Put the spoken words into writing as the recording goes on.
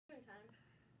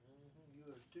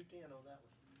210 on that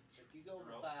one. If you go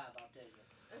over 5, I'll tell you.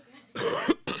 Okay.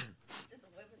 Just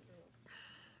a women's rule.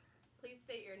 Please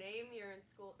state your name, your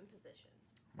school, and position.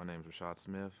 My name is Rashad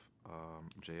Smith,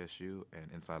 JSU, and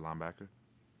inside linebacker.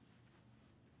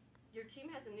 Your team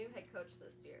has a new head coach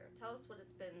this year. Tell us what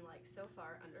it's been like so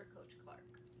far under Coach Clark.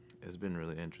 It's been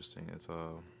really interesting.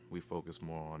 We focus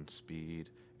more on speed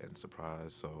and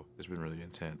surprise, so it's been really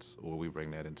intense. Well, we bring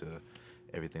that into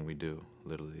everything we do.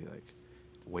 Literally, like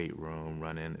weight room,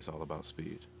 running. It's all about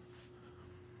speed.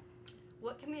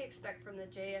 What can we expect from the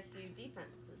JSU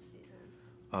defense this season?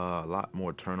 A lot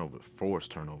more forced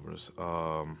turnovers.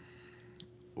 We're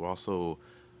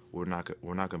not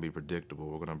going to be predictable.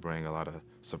 We're going to bring a lot of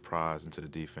surprise into the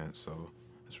defense, so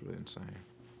it's really insane.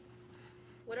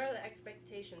 What are the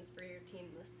expectations for your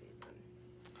team this season?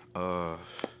 To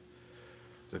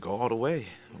go all the way.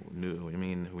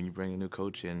 When you bring a new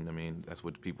coach in, that's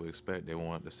what people expect. They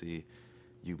want to see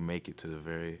you make it to the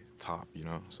very top,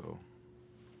 so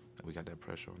we got that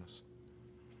pressure on us.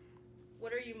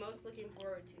 What are you most looking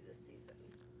forward to this season?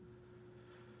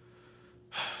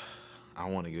 I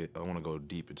want to go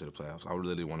deep into the playoffs. I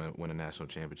really want to win a national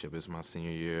championship. It's my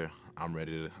senior year. I'm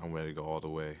ready to go all the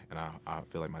way, and I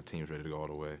feel like my team's ready to go all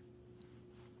the way.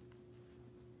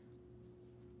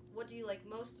 What do you like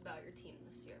most about your team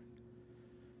this year?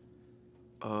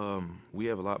 We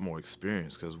have a lot more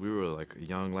experience because we were like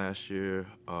young last year,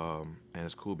 and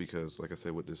it's cool because, like I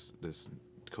said, with this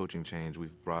coaching change,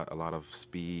 we've brought a lot of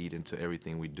speed into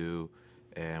everything we do.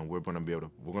 And we're going to be able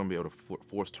to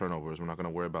force turnovers. We're not going to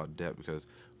worry about depth because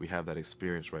we have that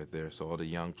experience right there. So all the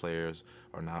young players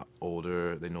are not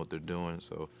older. They know what they're doing.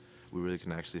 So we really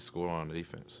can actually score on the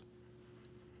defense.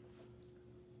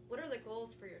 What are the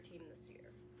goals for your team this year?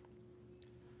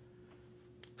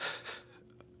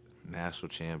 National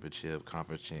championship,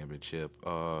 conference championship.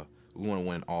 We want to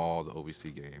win all the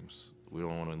OVC games. We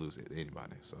don't want to lose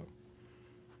anybody. So.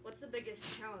 What's the biggest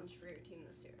challenge for your team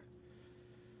this year?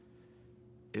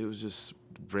 It was just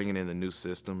bringing in the new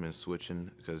system and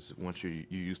switching, because once you're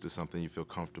used to something, you feel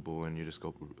comfortable and you just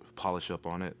go polish up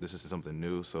on it. This is something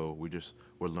new, so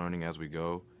we're learning as we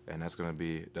go, and that's still gonna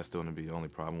be the only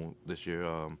problem this year.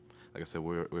 Like I said,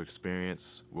 we're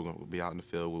experienced. We're gonna be out in the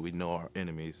field where we know our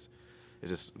enemies. It's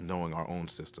just knowing our own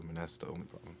system, and that's the only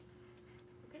problem.